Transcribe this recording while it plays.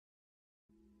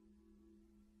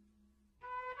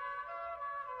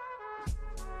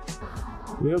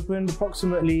We opened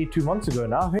approximately 2 months ago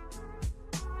now.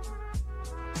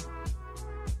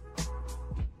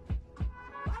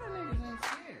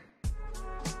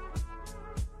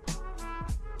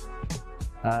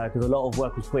 Because a lot of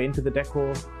work was put into the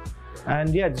decor,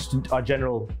 and yeah, just our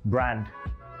general brand.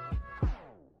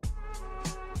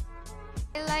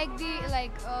 I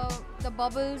like the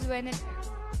bubbles when it.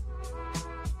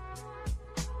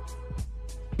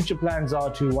 Future plans are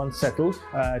to, once settled,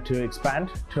 to expand,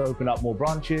 to open up more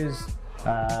branches.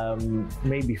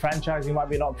 Maybe franchising might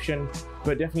be an option,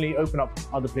 but definitely open up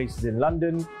other places in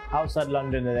London, outside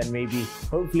London, and then maybe,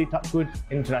 hopefully, touch wood,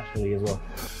 internationally as well.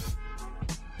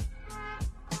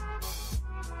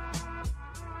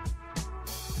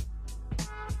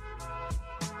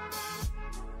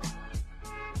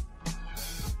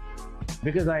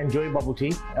 Because I enjoy bubble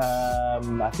tea,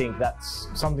 I think that's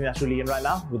something that's really in right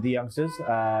now with the youngsters,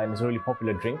 and it's a really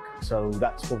popular drink. So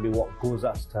that's probably what caused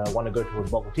us to want to go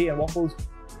towards bubble tea and waffles.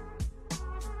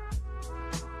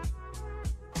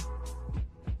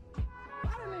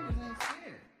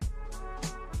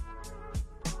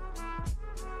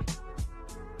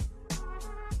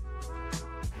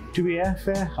 To be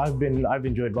fair, I've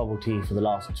enjoyed bubble tea for the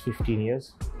last 15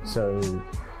 years. So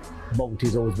bubble tea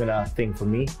has always been a thing for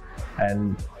me.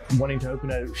 And wanting to open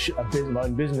my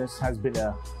own business has been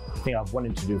a thing I've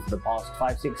wanted to do for the past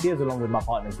 5-6 years, along with my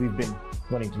partners. We've been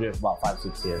wanting to do it for about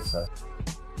 5-6 years. So.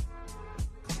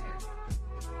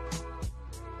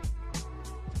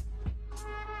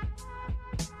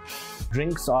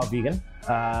 Drinks are vegan.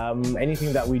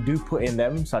 Anything that we do put in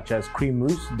them, such as cream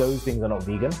mousse, those things are not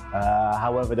vegan.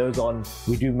 However,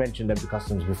 we do mention them to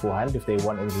customers beforehand if they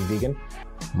want anything vegan.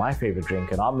 My favorite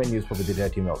drink, and our menu, is probably the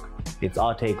dirty milk. It's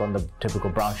our take on the typical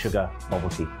brown sugar bubble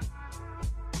tea.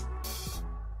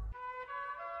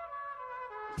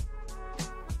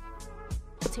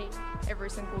 Tea every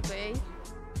single day.